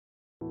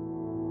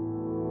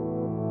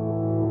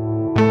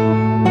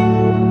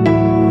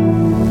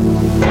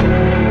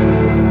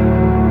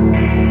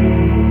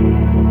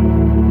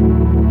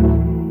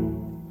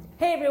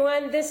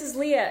this is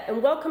Leah,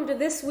 and welcome to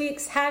this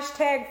week's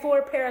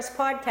 #4Paris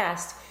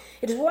podcast.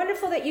 It is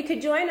wonderful that you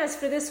could join us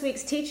for this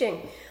week's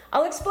teaching.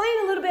 I'll explain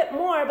a little bit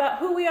more about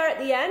who we are at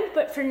the end,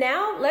 but for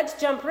now, let's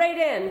jump right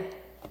in.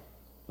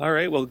 All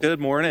right, well, good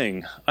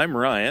morning. I'm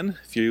Ryan.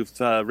 If you've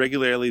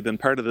regularly been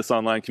part of this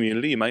online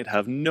community, you might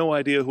have no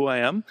idea who I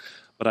am,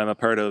 but I'm a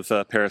part of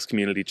Paris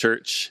Community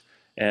Church.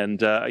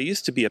 And I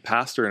used to be a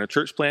pastor and a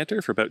church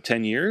planter for about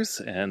 10 years,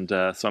 and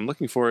so I'm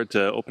looking forward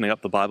to opening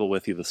up the Bible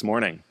with you this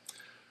morning.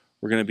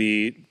 We're going to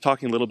be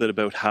talking a little bit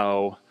about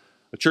how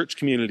a church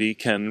community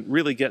can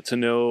really get to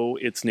know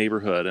its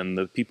neighborhood and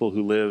the people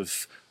who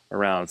live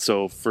around.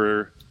 So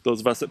for those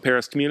of us at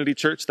Paris Community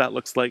Church, that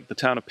looks like the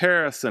town of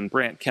Paris and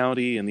Brant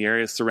County and the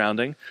areas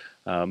surrounding.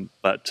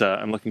 But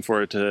I'm looking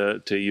forward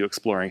to you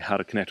exploring how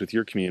to connect with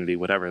your community,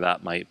 whatever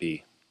that might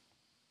be.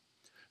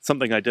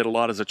 Something I did a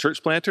lot as a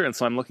church planter, and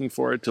so I'm looking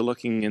forward to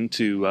looking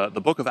into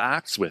the book of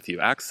Acts with you,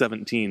 Acts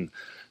 17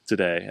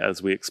 today,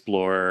 as we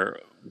explore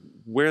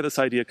where this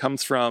idea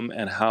comes from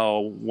and how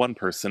one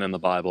person in the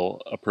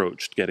Bible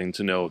approached getting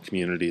to know a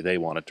community they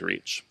wanted to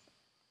reach.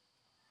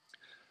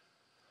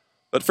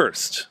 But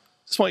first,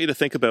 just want you to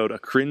think about a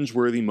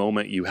cringeworthy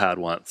moment you had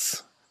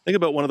once. Think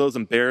about one of those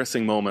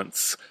embarrassing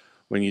moments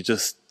when you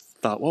just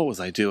thought, what was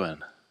I doing?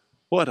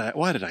 Why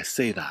did I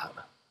say that?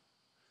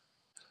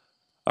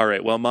 All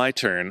right, well, my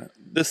turn.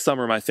 This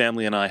summer, my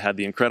family and I had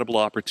the incredible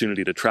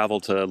opportunity to travel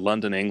to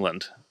London,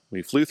 England.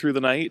 We flew through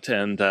the night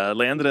and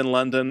landed in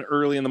London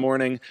early in the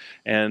morning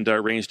and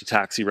arranged a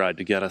taxi ride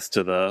to get us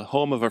to the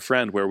home of a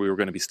friend where we were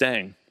going to be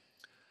staying.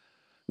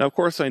 Now, of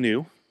course, I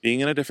knew, being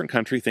in a different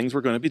country, things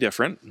were going to be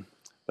different,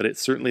 but it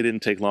certainly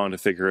didn't take long to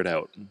figure it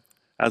out.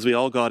 As we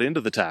all got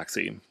into the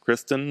taxi,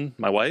 Kristen,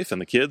 my wife,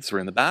 and the kids were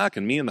in the back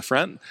and me in the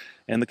front,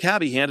 and the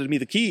cabbie handed me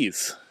the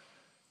keys.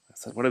 I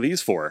said, "What are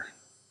these for?"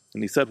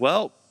 And he said,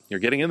 "Well, you're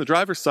getting in the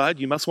driver's side.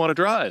 You must want to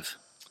drive."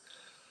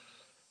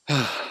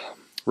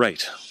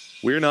 Right.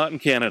 We're not in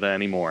Canada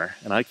anymore,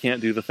 and I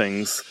can't do the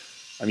things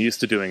I'm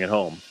used to doing at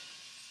home.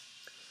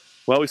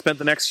 Well, we spent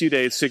the next few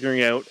days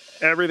figuring out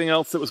everything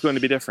else that was going to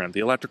be different. The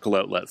electrical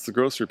outlets, the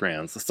grocery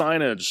brands, the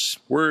signage,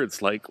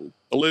 words like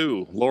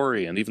Baloo,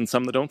 lorry, and even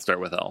some that don't start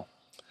with L.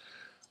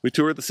 We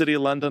toured the city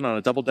of London on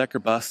a double-decker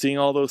bus, seeing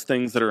all those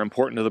things that are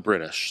important to the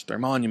British, their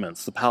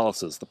monuments, the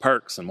palaces, the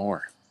parks, and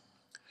more.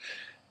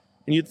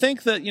 And you'd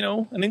think that,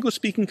 an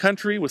English-speaking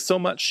country with so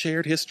much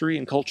shared history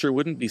and culture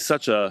wouldn't be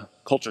such a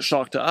culture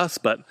shock to us,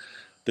 but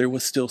there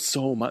was still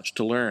so much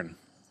to learn,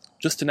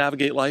 just to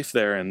navigate life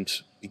there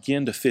and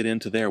begin to fit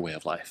into their way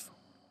of life.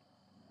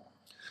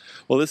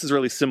 Well, this is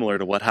really similar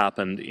to what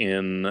happened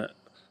in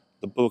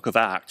the book of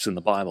Acts in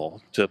the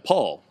Bible to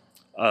Paul,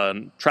 a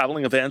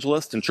traveling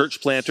evangelist and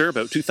church planter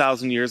about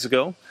 2,000 years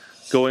ago,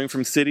 going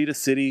from city to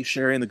city,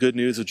 sharing the good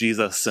news of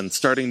Jesus and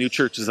starting new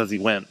churches as he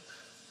went.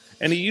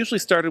 And he usually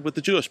started with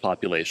the Jewish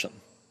population.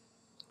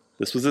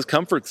 This was his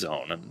comfort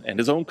zone and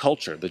his own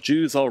culture. The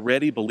Jews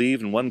already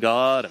believed in one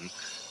God, and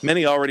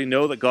many already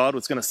know that God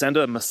was going to send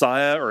a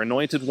Messiah or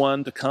anointed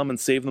one to come and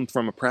save them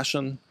from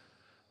oppression.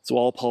 So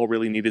all Paul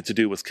really needed to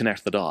do was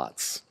connect the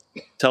dots,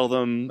 tell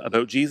them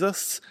about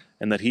Jesus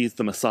and that he's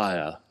the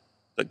Messiah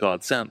that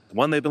God sent, the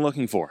one they've been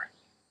looking for.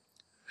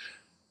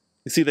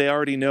 You see, they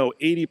already know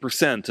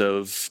 80%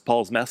 of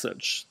Paul's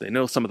message. They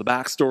know some of the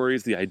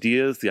backstories, the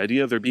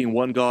idea of there being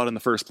one God in the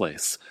first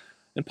place.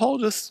 And Paul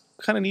just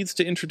kind of needs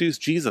to introduce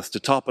Jesus to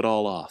top it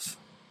all off.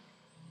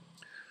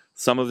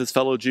 Some of his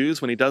fellow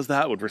Jews, when he does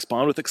that, would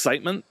respond with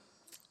excitement,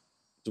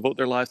 devote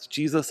their lives to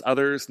Jesus.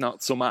 Others,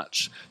 not so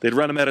much. They'd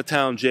run him out of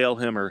town, jail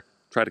him, or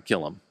try to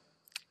kill him.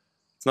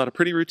 It's not a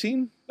pretty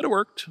routine, but it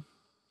worked.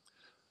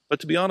 But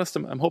to be honest,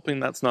 I'm hoping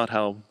that's not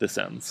how this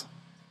ends.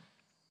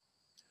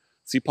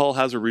 See, Paul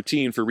has a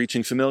routine for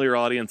reaching familiar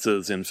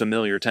audiences in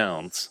familiar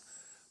towns.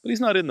 But he's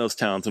not in those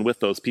towns and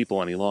with those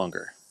people any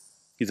longer.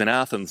 He's in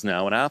Athens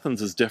now, and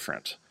Athens is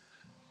different.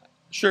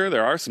 Sure,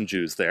 there are some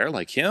Jews there,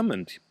 like him,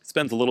 and he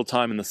spends a little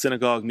time in the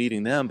synagogue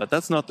meeting them, but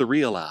that's not the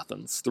real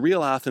Athens. The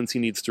real Athens he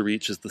needs to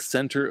reach is the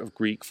center of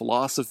Greek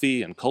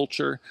philosophy and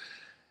culture,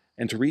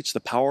 and to reach the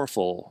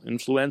powerful,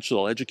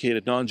 influential,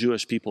 educated,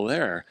 non-Jewish people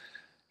there,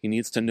 he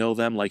needs to know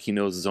them like he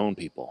knows his own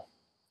people.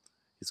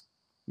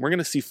 We're going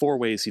to see 4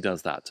 ways he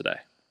does that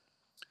today.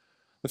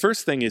 The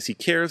first thing is he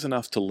cares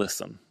enough to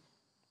listen.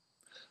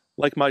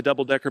 Like my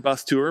double-decker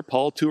bus tour,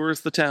 Paul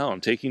tours the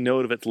town, taking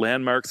note of its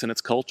landmarks and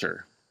its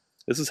culture.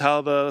 This is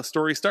how the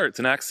story starts.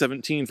 In Acts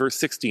 17, verse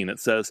 16, it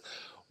says,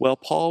 "While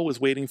Paul was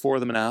waiting for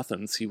them in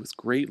Athens, he was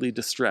greatly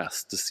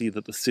distressed to see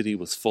that the city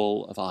was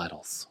full of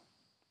idols."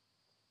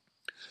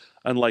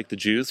 Unlike the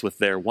Jews with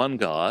their one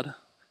God,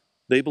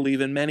 they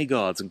believe in many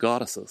gods and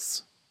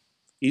goddesses,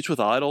 each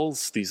with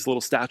idols, these little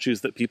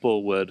statues that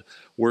people would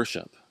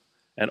worship,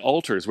 and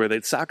altars where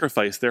they'd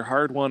sacrifice their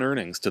hard-won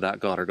earnings to that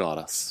god or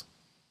goddess.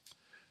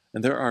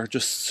 And there are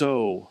just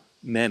so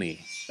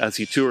many as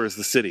he tours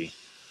the city,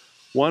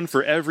 one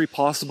for every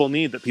possible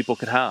need that people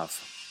could have.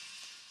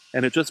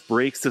 And it just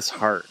breaks his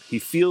heart. He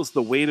feels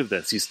the weight of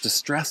this. He's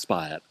distressed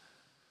by it.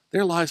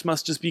 Their lives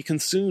must just be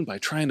consumed by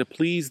trying to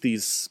please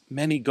these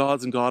many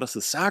gods and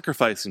goddesses,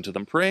 sacrificing to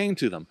them, praying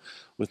to them,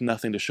 with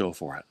nothing to show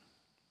for it.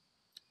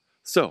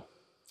 So,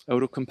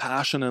 out of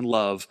compassion and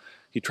love,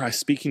 he tries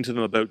speaking to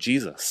them about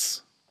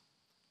Jesus.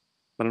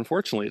 But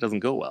unfortunately, it doesn't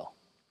go well.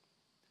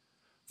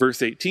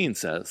 Verse 18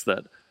 says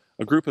that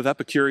a group of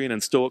Epicurean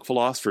and Stoic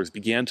philosophers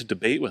began to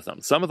debate with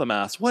him. Some of them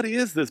asked, "What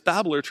is this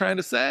babbler trying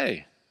to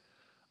say?"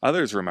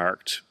 Others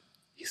remarked,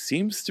 "He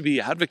seems to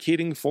be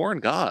advocating foreign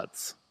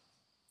gods."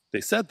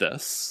 They said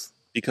this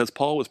because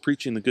Paul was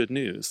preaching the good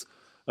news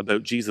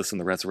about Jesus and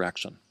the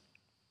resurrection.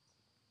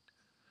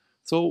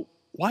 So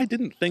why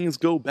didn't things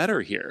go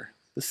better here?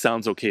 This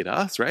sounds okay to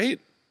us, right?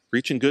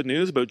 Preaching good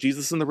news about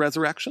Jesus and the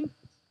resurrection?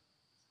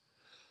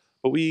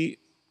 But we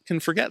can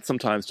forget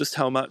sometimes just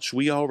how much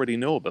we already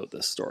know about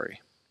this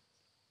story.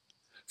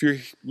 If you're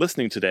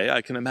listening today,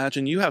 I can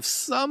imagine you have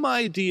some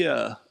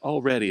idea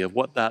already of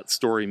what that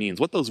story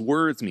means, what those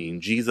words mean,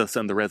 Jesus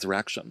and the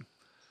resurrection.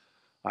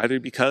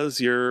 Either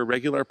because you're a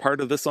regular part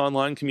of this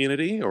online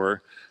community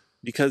or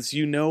because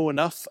you know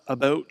enough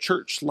about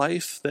church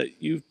life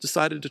that you've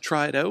decided to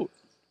try it out,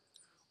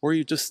 or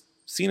you've just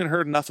seen and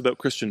heard enough about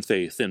Christian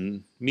faith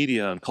in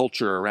media and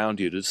culture around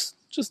you to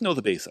just know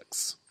the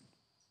basics.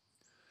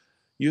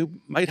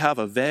 You might have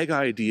a vague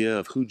idea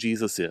of who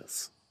Jesus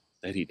is,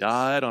 that he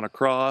died on a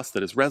cross,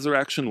 that his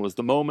resurrection was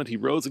the moment he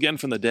rose again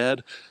from the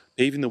dead,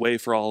 paving the way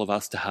for all of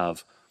us to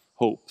have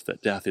hope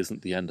that death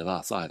isn't the end of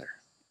us either.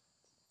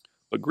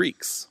 But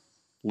Greeks,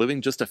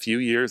 living just a few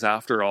years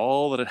after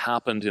all that had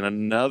happened in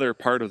another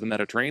part of the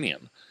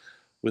Mediterranean,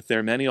 with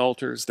their many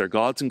altars, their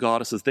gods and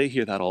goddesses, they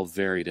hear that all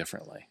very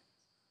differently.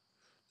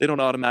 They don't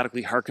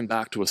automatically hearken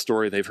back to a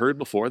story they've heard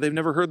before. They've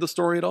never heard the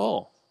story at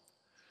all.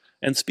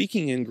 And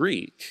speaking in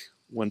Greek,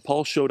 when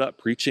Paul showed up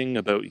preaching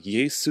about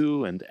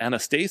Jesu and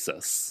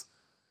Anastasis,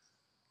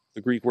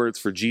 the Greek words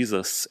for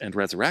Jesus and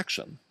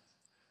resurrection,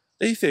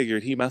 they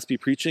figured he must be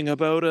preaching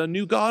about a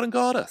new god and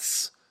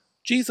goddess,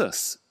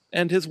 Jesus,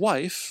 and his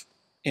wife,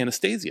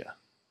 Anastasia.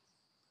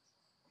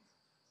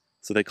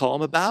 So they call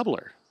him a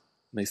babbler.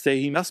 And they say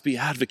he must be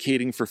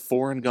advocating for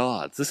foreign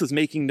gods. This is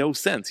making no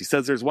sense. He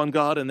says there's one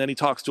God, and then he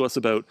talks to us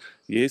about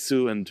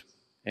Jesu and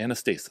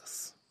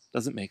Anastasis.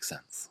 Doesn't make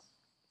sense.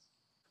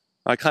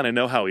 I kind of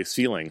know how he's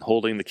feeling,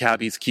 holding the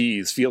cabbie's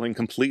keys, feeling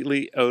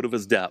completely out of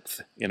his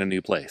depth in a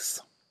new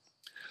place.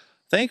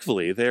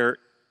 Thankfully, they're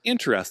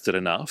interested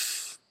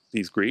enough,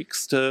 these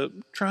Greeks, to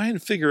try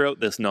and figure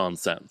out this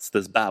nonsense,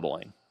 this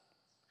babbling.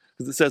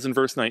 Because it says in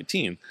verse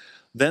 19,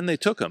 "Then they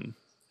took him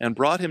and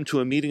brought him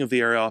to a meeting of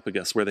the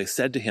Areopagus, where they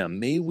said to him,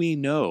 'May we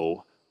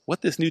know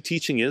what this new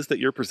teaching is that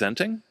you're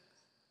presenting?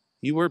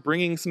 You are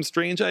bringing some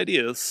strange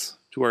ideas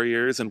to our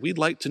ears, and we'd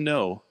like to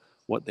know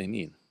what they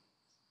mean.'"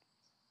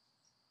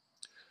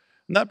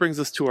 And that brings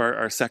us to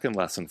our second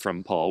lesson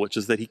from Paul, which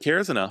is that he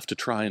cares enough to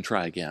try and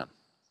try again.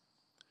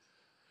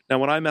 Now,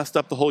 when I messed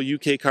up the whole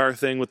UK car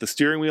thing with the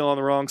steering wheel on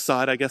the wrong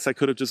side, I guess I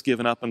could have just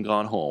given up and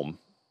gone home.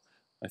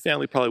 My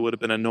family probably would have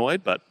been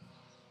annoyed, but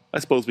I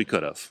suppose we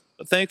could have.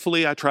 But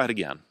thankfully, I tried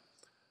again.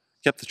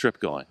 Kept the trip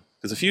going.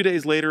 Because a few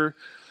days later,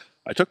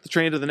 I took the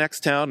train to the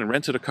next town and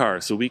rented a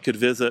car so we could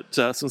visit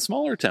some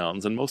smaller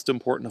towns, and most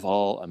important of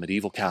all, a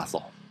medieval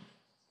castle.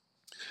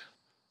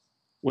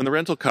 When the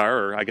rental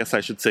car, or I guess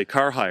I should say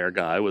car hire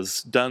guy,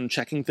 was done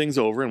checking things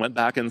over and went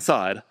back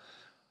inside,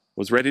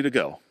 was ready to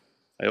go.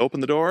 I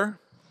opened the door,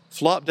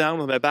 flopped down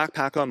with my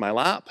backpack on my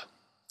lap,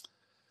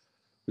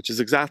 which is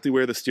exactly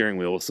where the steering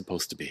wheel was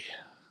supposed to be.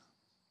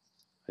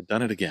 I'd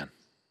done it again.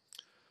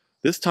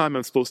 This time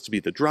I'm supposed to be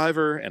the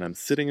driver, and I'm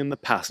sitting in the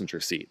passenger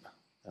seat.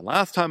 And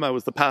last time I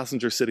was the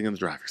passenger sitting in the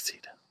driver's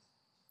seat.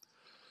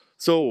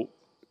 So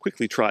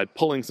quickly tried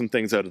pulling some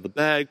things out of the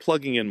bag,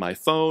 plugging in my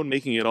phone,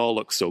 making it all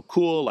look so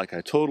cool, like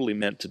I totally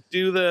meant to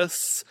do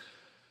this,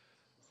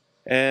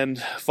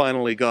 and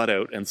finally got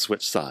out and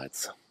switched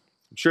sides.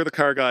 I'm sure the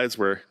car guys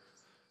were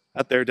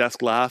at their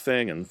desk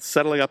laughing and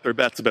settling up their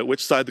bets about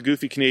which side the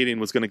goofy Canadian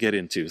was going to get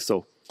into,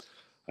 so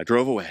I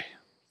drove away,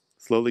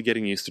 slowly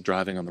getting used to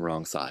driving on the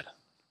wrong side.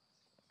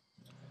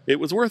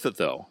 It was worth it,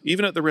 though,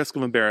 even at the risk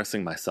of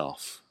embarrassing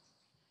myself.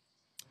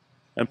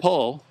 And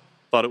Paul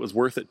thought it was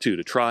worth it, too,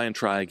 to try and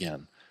try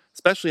again.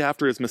 Especially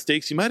after his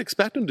mistakes, you might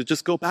expect him to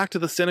just go back to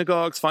the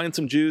synagogues, find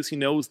some Jews, he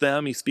knows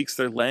them, he speaks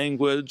their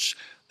language,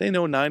 they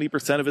know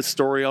 90% of his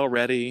story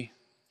already.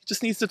 He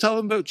just needs to tell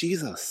them about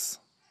Jesus.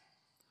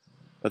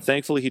 But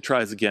thankfully, he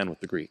tries again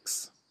with the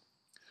Greeks.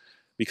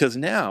 Because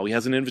now he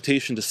has an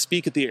invitation to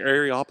speak at the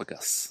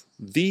Areopagus,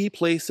 the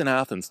place in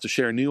Athens to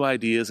share new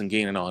ideas and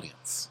gain an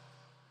audience.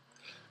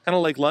 Kind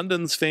of like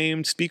London's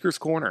famed Speaker's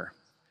Corner.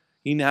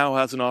 He now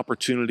has an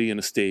opportunity and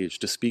a stage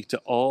to speak to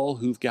all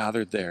who've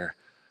gathered there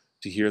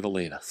to hear the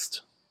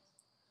latest.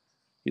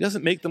 He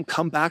doesn't make them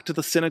come back to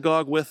the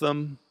synagogue with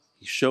them.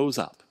 He shows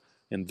up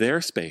in their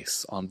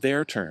space, on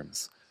their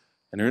terms,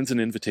 and earns an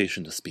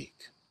invitation to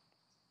speak.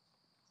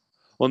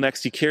 Well,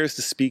 next, he cares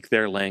to speak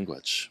their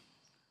language.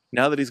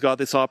 Now that he's got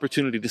this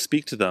opportunity to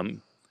speak to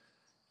them,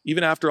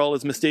 even after all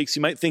his mistakes,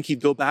 you might think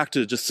he'd go back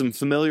to just some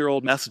familiar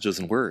old messages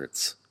and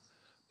words.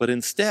 But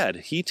instead,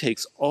 he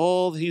takes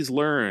all he's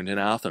learned in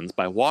Athens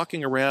by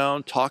walking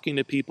around, talking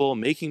to people,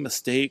 making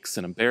mistakes,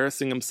 and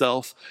embarrassing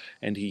himself,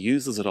 and he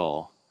uses it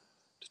all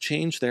to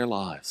change their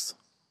lives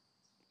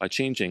by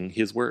changing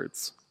his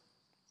words.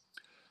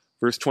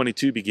 Verse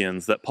 22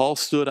 begins that Paul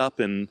stood up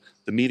in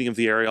the meeting of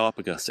the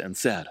Areopagus and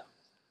said,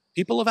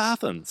 "People of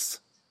Athens,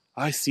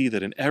 I see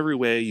that in every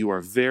way you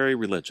are very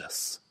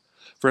religious.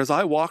 For as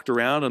I walked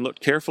around and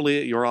looked carefully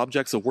at your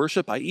objects of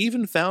worship, I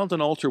even found an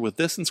altar with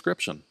this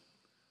inscription,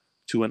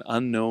 'To an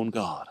unknown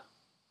God.'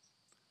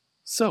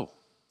 So,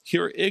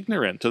 you're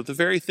ignorant of the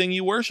very thing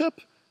you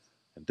worship?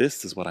 And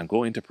this is what I'm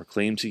going to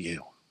proclaim to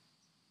you."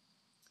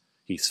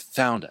 He's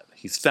found it.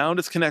 He's found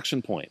his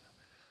connection point.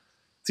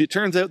 See, it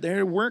turns out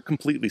they weren't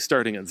completely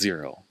starting at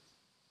zero.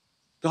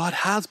 God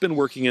has been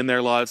working in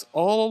their lives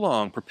all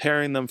along,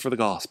 preparing them for the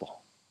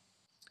gospel.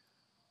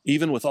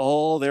 Even with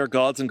all their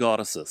gods and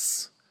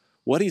goddesses,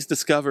 what he's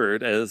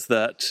discovered is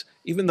that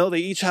even though they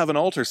each have an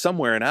altar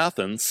somewhere in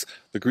Athens,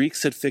 the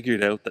Greeks had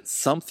figured out that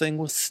something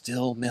was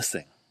still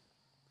missing.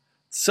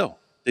 So,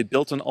 they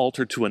built an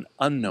altar to an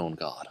unknown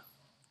God,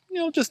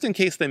 just in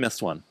case they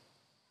missed one.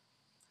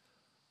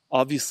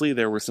 Obviously,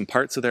 there were some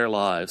parts of their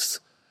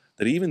lives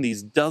that even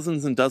these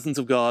dozens and dozens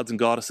of gods and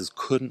goddesses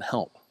couldn't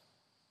help.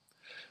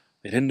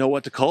 They didn't know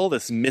what to call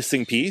this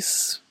missing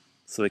piece,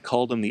 so they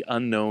called him the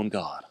unknown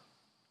God.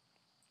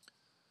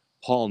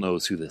 Paul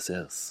knows who this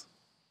is.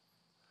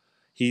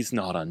 He's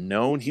not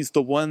unknown. He's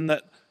the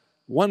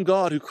one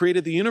God who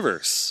created the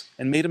universe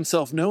and made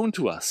himself known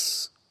to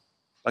us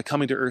by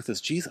coming to earth as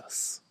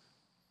Jesus.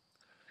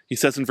 He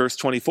says in verse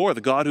 24,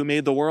 "The God who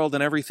made the world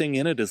and everything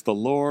in it is the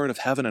Lord of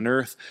heaven and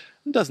earth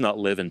and does not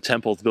live in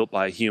temples built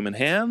by human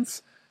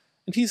hands.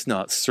 And he's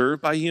not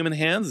served by human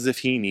hands as if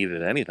he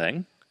needed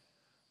anything.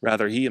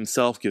 Rather, he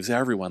himself gives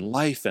everyone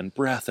life and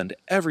breath and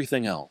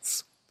everything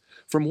else.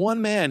 From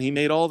one man he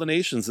made all the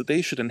nations that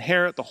they should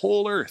inherit the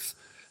whole earth.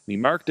 And he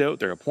marked out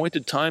their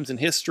appointed times in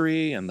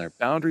history and their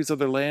boundaries of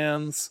their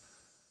lands.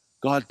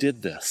 God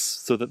did this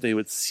so that they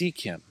would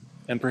seek him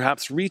and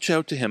perhaps reach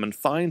out to him and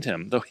find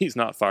him, though he's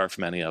not far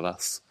from any of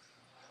us.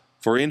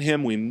 For in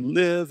him we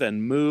live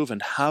and move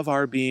and have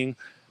our being.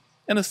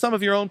 And as some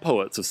of your own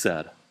poets have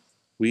said,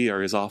 we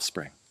are his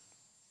offspring."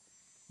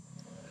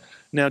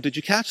 Now, did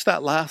you catch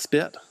that last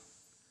bit?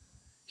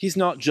 He's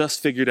not just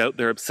figured out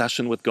their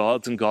obsession with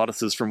gods and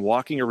goddesses from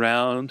walking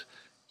around.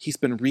 He's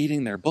been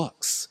reading their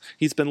books.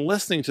 He's been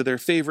listening to their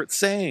favorite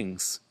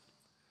sayings.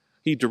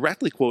 He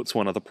directly quotes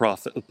one of the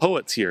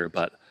poets here,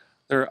 but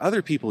there are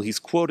other people he's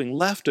quoting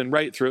left and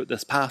right throughout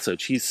this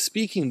passage. He's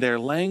speaking their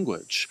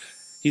language.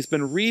 He's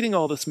been reading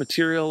all this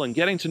material and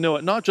getting to know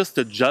it, not just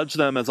to judge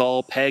them as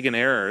all pagan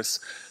errors,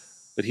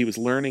 but he was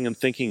learning and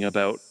thinking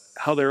about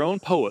how their own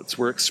poets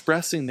were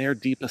expressing their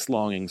deepest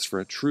longings for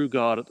a true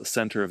God at the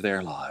center of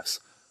their lives,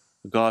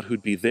 a God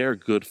who'd be their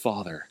good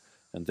father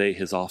and they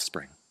his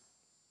offspring.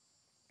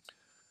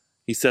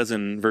 He says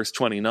in verse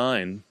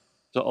 29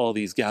 to all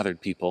these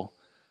gathered people,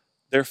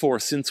 "Therefore,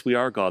 since we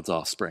are God's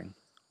offspring,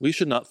 we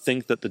should not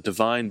think that the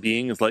divine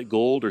being is like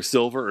gold or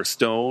silver or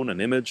stone,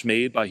 an image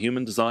made by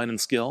human design and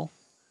skill.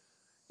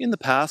 In the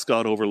past,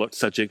 God overlooked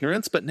such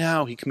ignorance, but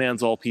now he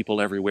commands all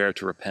people everywhere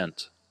to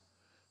repent.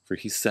 For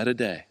he set a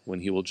day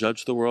when he will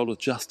judge the world with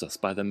justice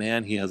by the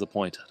man he has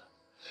appointed.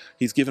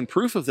 He's given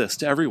proof of this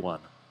to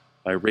everyone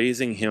by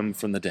raising him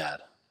from the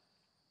dead."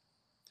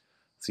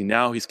 See,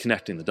 now he's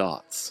connecting the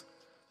dots.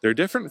 They're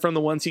different from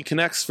the ones he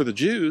connects for the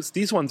Jews.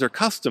 These ones are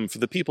custom for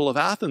the people of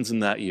Athens in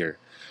that year,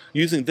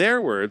 using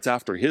their words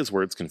after his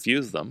words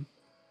confused them,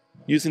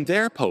 using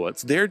their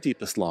poets, their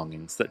deepest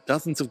longings that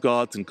dozens of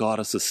gods and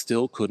goddesses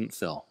still couldn't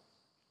fill.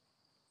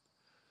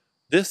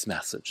 This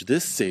message,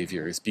 this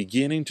Savior, is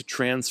beginning to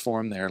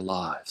transform their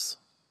lives.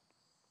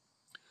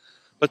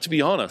 But to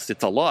be honest,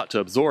 it's a lot to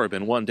absorb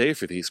in one day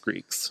for these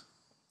Greeks,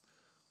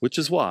 which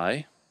is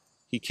why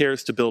he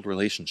cares to build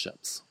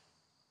relationships.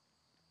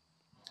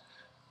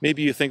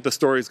 Maybe you think the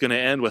story is going to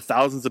end with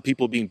thousands of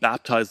people being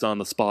baptized on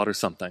the spot or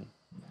something.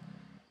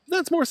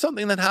 That's more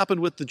something that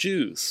happened with the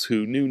Jews,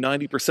 who knew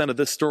 90% of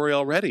this story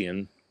already,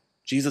 and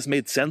Jesus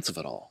made sense of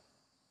it all.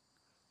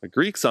 The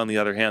Greeks, on the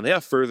other hand, they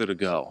have further to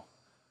go.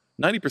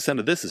 90%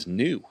 of this is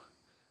new,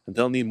 and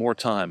they'll need more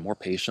time, more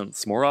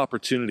patience, more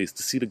opportunities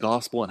to see the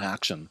gospel in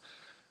action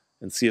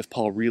and see if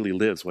Paul really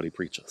lives what he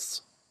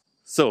preaches.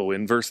 So,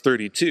 in verse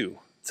 32,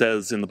 it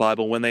says in the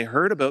Bible, "When they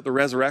heard about the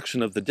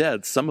resurrection of the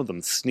dead, some of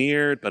them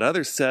sneered, but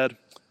others said,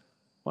 'I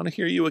want to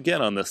hear you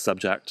again on this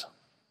subject.'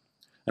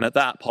 And at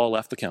that, Paul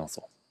left the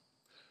council.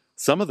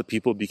 Some of the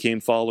people became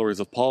followers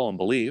of Paul and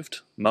believed.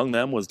 Among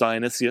them was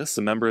Dionysius,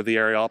 a member of the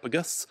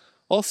Areopagus,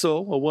 also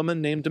a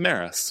woman named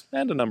Damaris,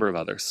 and a number of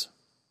others."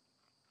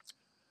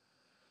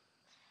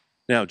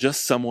 Now,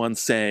 just someone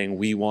saying,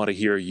 "we want to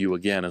hear you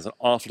again," is an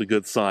awfully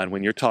good sign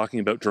when you're talking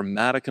about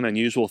dramatic and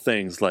unusual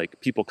things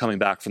like people coming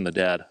back from the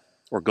dead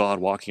or God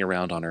walking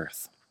around on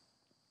earth.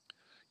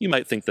 You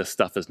might think this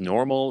stuff is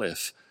normal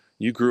if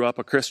you grew up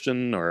a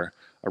Christian or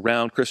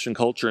around Christian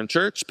culture and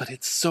church, but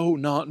it's so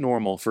not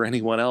normal for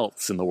anyone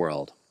else in the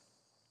world.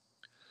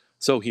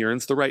 So he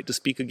earns the right to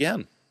speak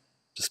again.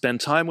 to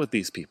spend time with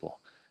these people,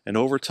 and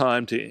over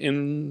time to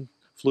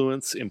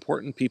influence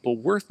important people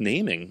worth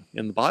naming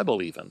in the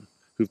Bible even,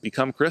 who've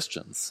become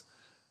Christians,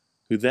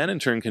 who then in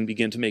turn can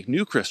begin to make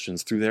new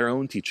Christians through their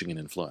own teaching and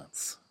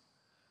influence.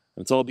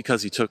 And it's all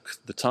because he took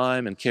the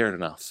time and cared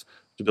enough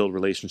to build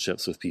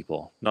relationships with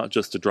people, not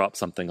just to drop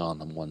something on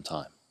them one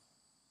time.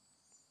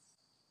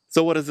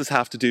 So what does this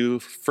have to do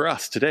for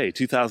us today,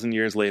 2,000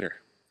 years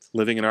later,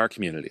 living in our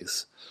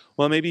communities?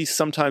 Well, maybe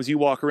sometimes you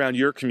walk around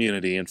your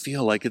community and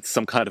feel like it's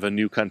some kind of a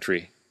new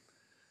country.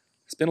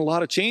 There's been a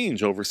lot of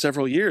change over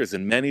several years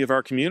in many of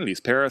our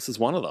communities. Paris is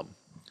one of them.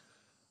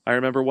 I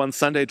remember one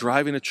Sunday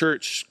driving to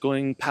church,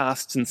 going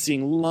past and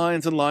seeing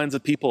lines and lines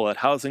of people at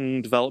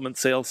Housing Development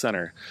Sales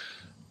Center,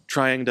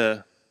 trying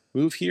to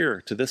move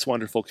here to this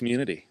wonderful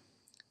community.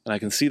 And I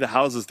can see the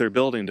houses they're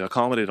building to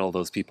accommodate all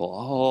those people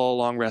all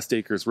along Rest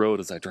Acres Road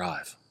as I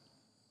drive.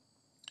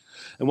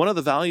 And one of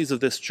the values of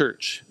this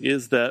church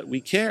is that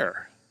we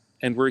care.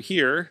 And we're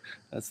here,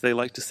 as they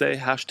like to say,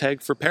 #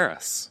 for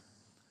Paris.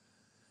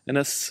 And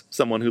as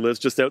someone who lives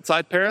just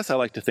outside Paris, I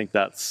like to think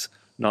that's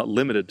not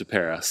limited to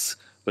Paris,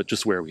 but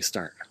just where we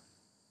start.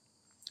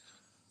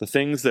 The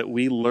things that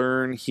we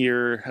learn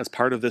here as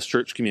part of this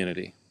church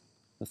community,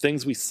 the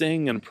things we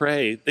sing and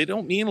pray, they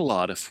don't mean a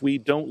lot if we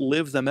don't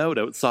live them out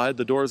outside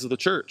the doors of the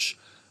church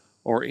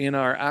or in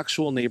our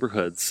actual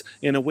neighborhoods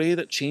in a way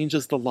that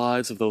changes the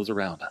lives of those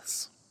around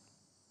us.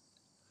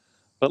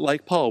 But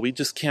like Paul, we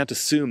just can't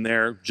assume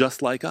they're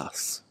just like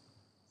us.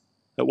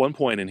 At one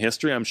point in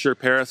history, I'm sure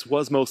Paris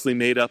was mostly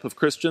made up of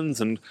Christians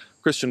and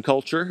Christian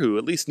culture who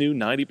at least knew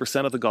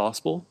 90% of the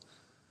gospel.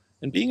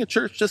 And being a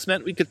church just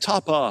meant we could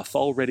top off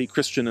already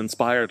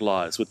Christian-inspired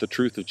lives with the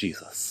truth of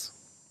Jesus.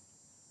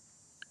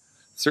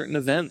 Certain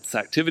events,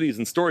 activities,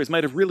 and stories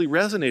might have really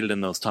resonated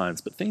in those times,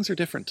 but things are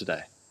different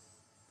today.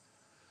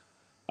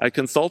 I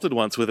consulted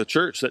once with a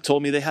church that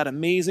told me they had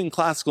amazing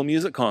classical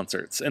music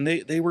concerts, and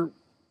they were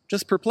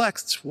just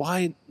perplexed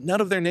why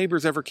none of their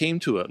neighbors ever came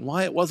to it and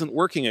why it wasn't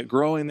working at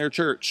growing their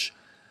church.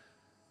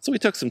 So we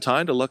took some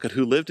time to look at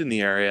who lived in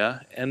the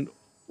area, and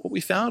what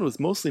we found was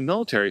mostly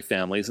military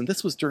families, and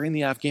this was during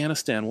the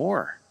Afghanistan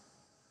war.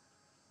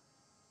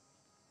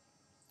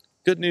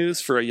 Good news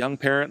for a young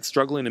parent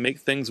struggling to make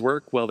things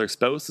work while their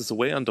spouse is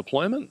away on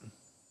deployment.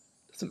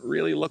 Doesn't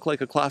really look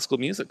like a classical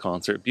music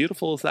concert,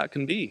 beautiful as that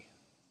can be.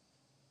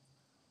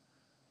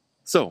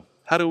 So,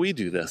 how do we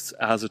do this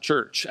as a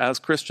church, as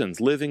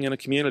Christians living in a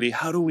community?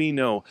 How do we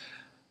know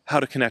how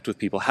to connect with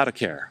people, how to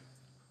care?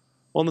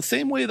 Well, in the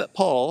same way that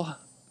Paul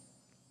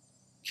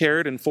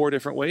cared in 4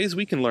 different ways,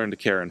 we can learn to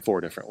care in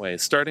 4 different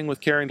ways, starting with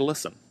caring to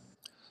listen.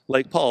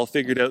 Like Paul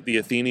figured out the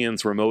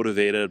Athenians were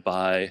motivated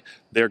by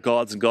their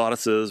gods and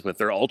goddesses with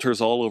their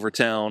altars all over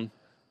town,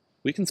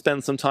 we can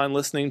spend some time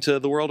listening to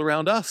the world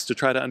around us to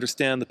try to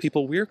understand the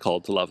people we're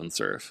called to love and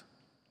serve,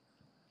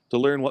 to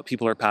learn what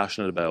people are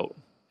passionate about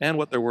and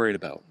what they're worried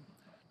about,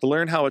 to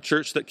learn how a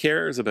church that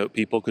cares about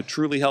people could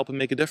truly help and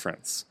make a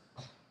difference.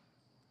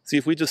 See,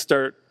 if we just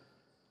start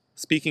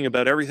speaking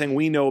about everything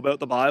we know about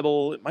the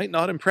Bible, it might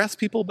not impress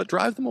people, but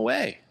drive them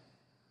away.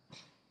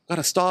 Got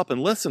to stop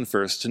and listen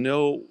first to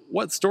know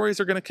what stories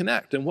are going to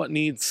connect and what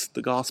needs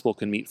the gospel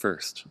can meet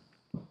first.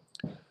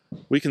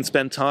 We can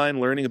spend time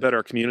learning about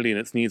our community and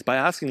its needs by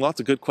asking lots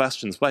of good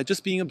questions, by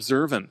just being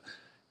observant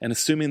and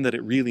assuming that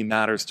it really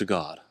matters to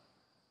God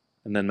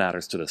and then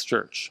matters to this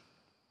church.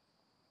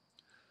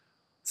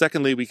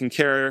 Secondly, we can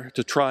care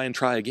to try and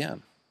try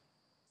again.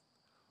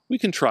 We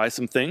can try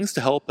some things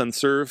to help and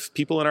serve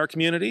people in our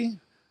community,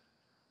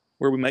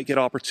 where we might get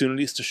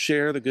opportunities to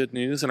share the good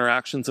news in our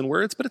actions and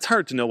words, but it's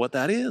hard to know what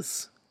that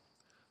is.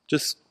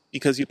 Just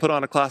because you put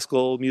on a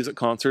classical music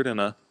concert in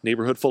a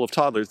neighborhood full of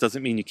toddlers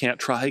doesn't mean you can't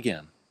try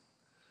again.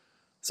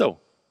 So,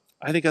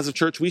 I think as a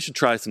church we should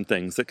try some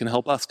things that can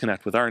help us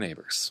connect with our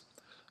neighbors.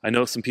 I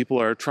know some people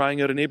are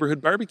trying out a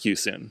neighborhood barbecue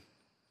soon.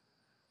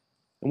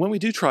 And when we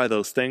do try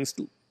those things,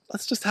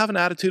 let's just have an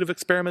attitude of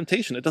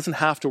experimentation. It doesn't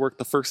have to work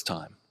the first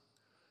time.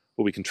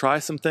 But we can try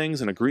some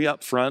things and agree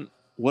up front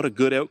what a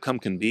good outcome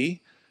can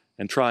be,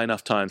 and try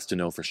enough times to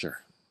know for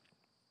sure.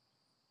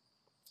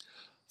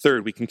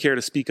 Third, we can care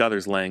to speak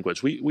others'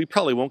 language. We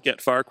probably won't get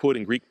far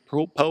quoting Greek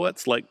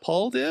poets like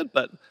Paul did,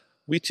 but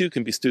we too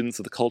can be students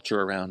of the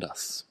culture around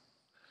us.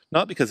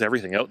 Not because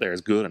everything out there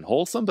is good and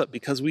wholesome, but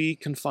because we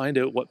can find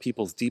out what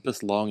people's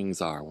deepest longings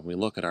are when we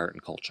look at art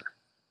and culture.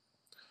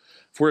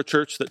 If we're a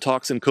church that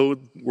talks in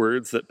code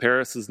words that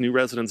Paris's new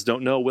residents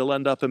don't know, we'll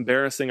end up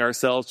embarrassing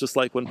ourselves just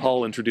like when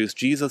Paul introduced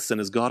Jesus and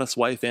his goddess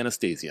wife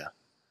Anastasia.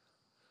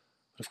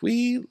 If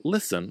we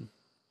listen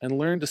and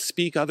learn to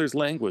speak others'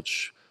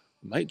 language,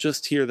 we might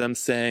just hear them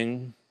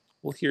saying,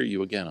 "We'll hear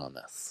you again on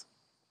this."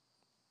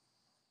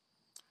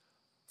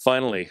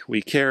 Finally,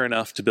 we care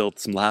enough to build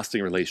some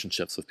lasting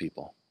relationships with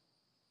people.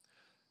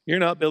 You're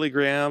not Billy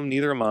Graham,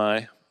 neither am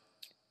I.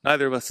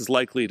 Neither of us is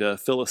likely to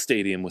fill a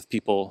stadium with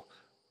people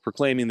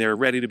proclaiming they're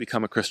ready to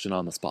become a Christian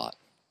on the spot.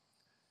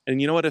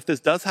 And you know what? If this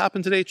does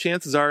happen today,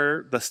 chances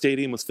are the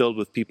stadium was filled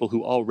with people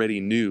who already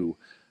knew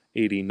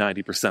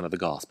 80-90% of the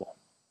gospel.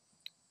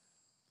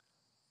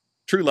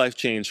 true life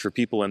change for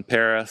people in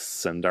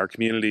Paris and our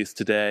communities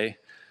today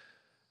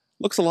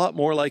looks a lot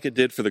more like it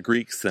did for the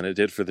Greeks than it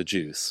did for the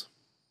Jews.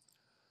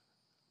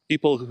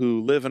 People who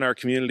live in our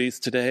communities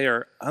today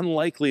are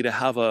unlikely to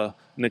have an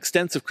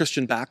extensive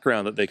Christian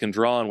background that they can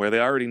draw on, where they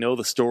already know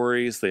the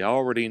stories, they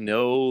already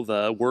know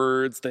the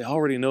words, they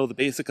already know the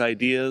basic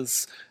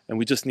ideas, and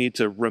we just need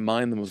to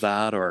remind them of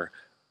that or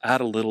add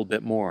a little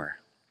bit more.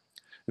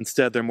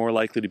 Instead, they're more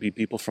likely to be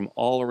people from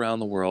all around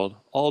the world,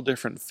 all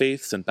different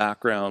faiths and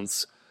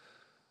backgrounds,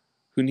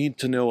 who need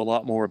to know a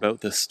lot more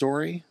about this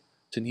story,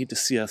 to need to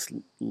see us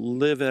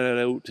live it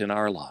out in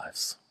our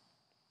lives.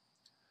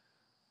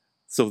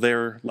 So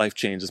their life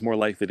change is more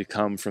likely to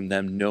come from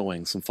them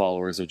knowing some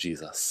followers of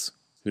Jesus,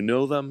 who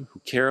know them, who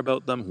care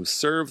about them, who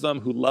serve them,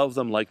 who love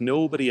them like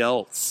nobody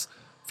else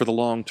for the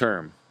long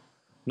term,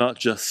 not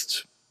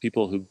just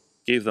people who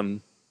gave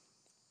them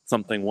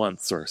something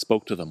once or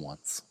spoke to them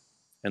once.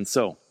 And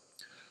so,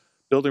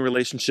 building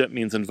relationship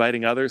means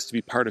inviting others to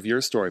be part of your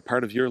story,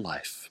 part of your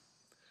life.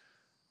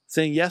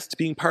 Saying yes to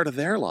being part of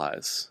their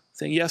lives,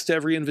 saying yes to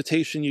every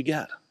invitation you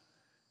get,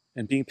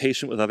 and being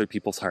patient with other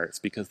people's hearts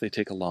because they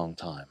take a long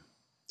time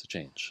to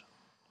change.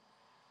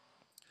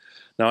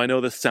 Now, I know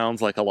this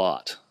sounds like a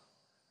lot.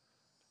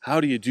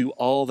 How do you do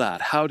all that?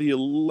 How do you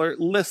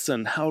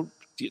listen? How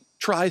do you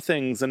try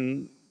things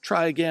and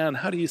try again?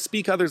 How do you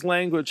speak others'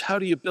 language? How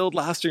do you build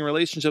lasting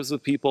relationships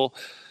with people?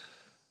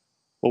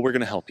 Well, we're going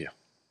to help you.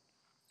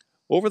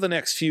 Over the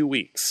next few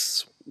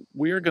weeks,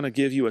 we're going to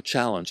give you a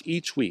challenge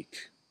each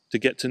week to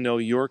get to know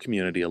your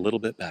community a little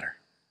bit better,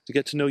 to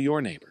get to know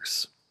your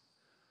neighbors.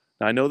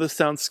 Now, I know this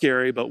sounds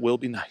scary, but we'll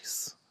be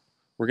nice.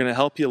 We're going to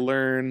help you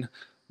learn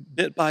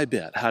bit by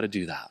bit how to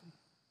do that.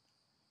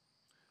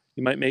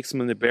 You might make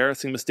some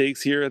embarrassing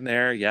mistakes here and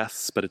there,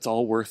 yes, but it's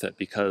all worth it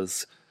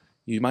because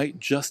you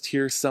might just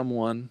hear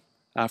someone,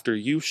 after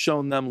you've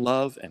shown them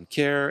love and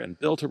care and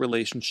built a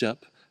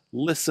relationship,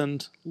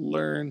 listened,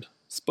 learned,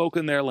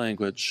 spoken their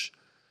language,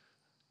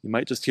 you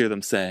might just hear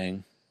them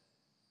saying,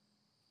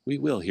 "We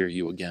will hear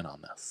you again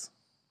on this."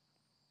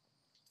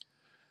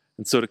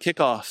 And so to kick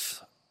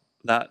off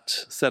that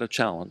set of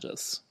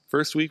challenges,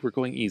 first week, we're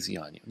going easy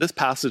on you. This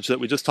passage that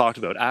we just talked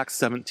about, Acts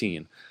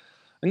 17,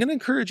 I'm going to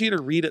encourage you to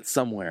read it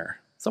somewhere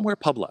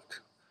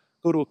public.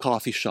 Go to a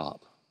coffee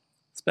shop.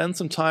 Spend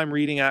some time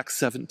reading Acts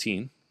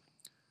 17,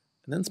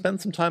 and then spend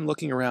some time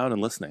looking around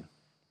and listening.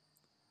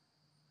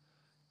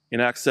 In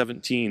Acts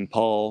 17,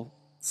 Paul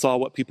saw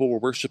what people were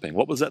worshiping,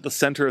 what was at the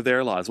center of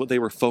their lives, what they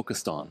were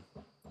focused on.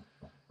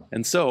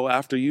 And so,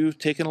 after you've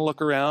taken a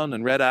look around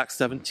and read Acts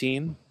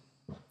 17,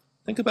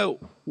 think about,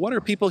 what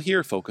are people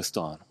here focused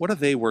on? What are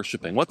they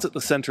worshiping? What's at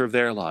the center of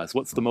their lives?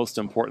 What's the most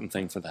important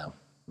thing for them?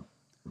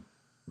 And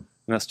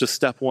that's just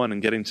step one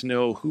in getting to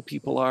know who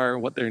people are,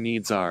 what their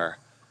needs are,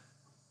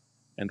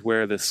 and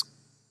where this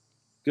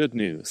good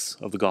news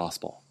of the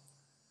gospel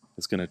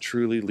is going to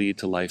truly lead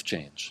to life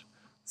change,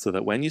 so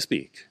that when you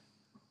speak,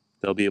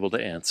 they'll be able to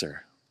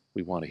answer,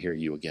 "We want to hear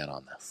you again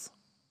on this."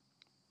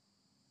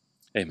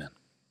 Amen.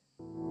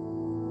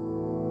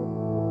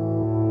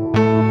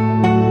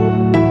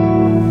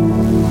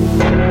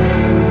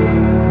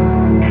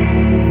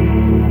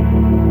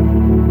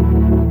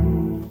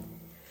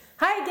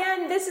 Hi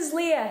again, this is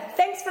Leah.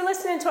 Thanks for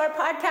listening to our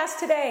podcast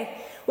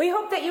today. We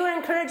hope that you were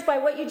encouraged by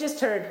what you just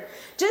heard.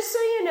 Just so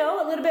you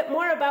know a little bit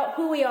more about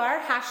who we are,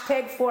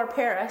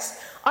 #4Paris,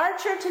 our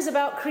church is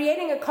about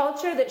creating a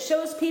culture that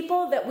shows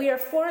people that we are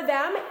for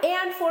them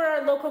and for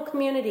our local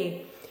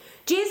community.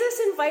 Jesus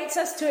invites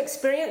us to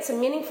experience a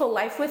meaningful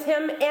life with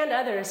him and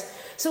others.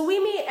 So we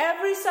meet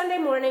every Sunday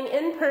morning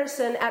in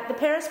person at the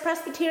Paris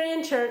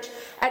Presbyterian Church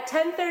at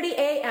 10:30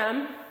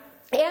 a.m.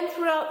 and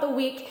throughout the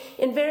week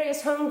in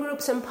various home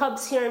groups and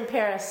pubs here in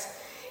Paris.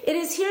 It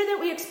is here that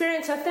we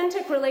experience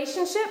authentic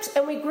relationships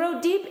and we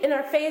grow deep in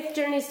our faith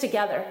journeys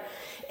together.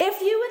 If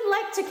you would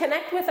like to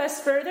connect with us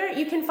further,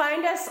 you can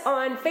find us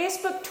on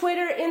Facebook,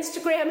 Twitter,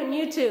 Instagram, and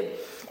YouTube.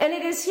 And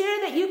it is here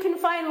that you can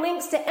find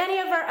links to any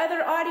of our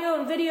other audio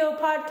and video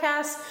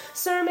podcasts,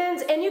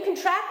 sermons, and you can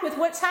track with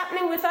what's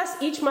happening with us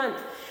each month.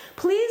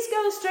 Please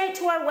go straight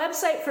to our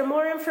website for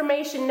more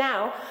information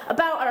now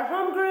about our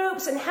home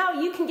groups and how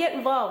you can get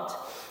involved.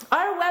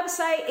 Our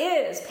website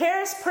is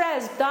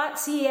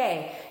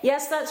parispresb.ca.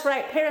 Yes, that's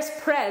right,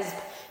 parispresb,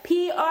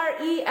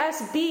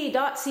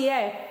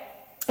 Presb.ca.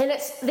 And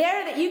it's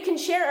there that you can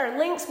share our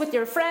links with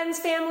your friends,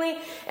 family,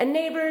 and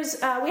neighbors.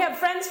 We have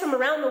friends from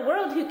around the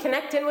world who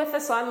connect in with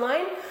us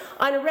online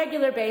on a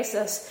regular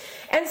basis.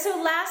 And so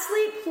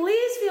lastly,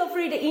 please feel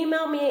free to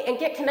email me and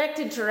get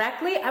connected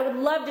directly. I would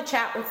love to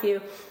chat with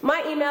you.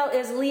 My email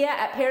is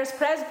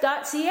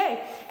leah@parispresb.ca,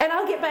 and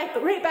I'll get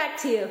right back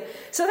to you.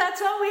 So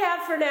that's all we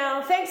have for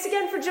now. Thanks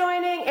again for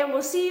joining, and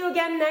we'll see you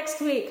again next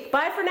week.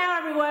 Bye for now,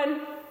 everyone.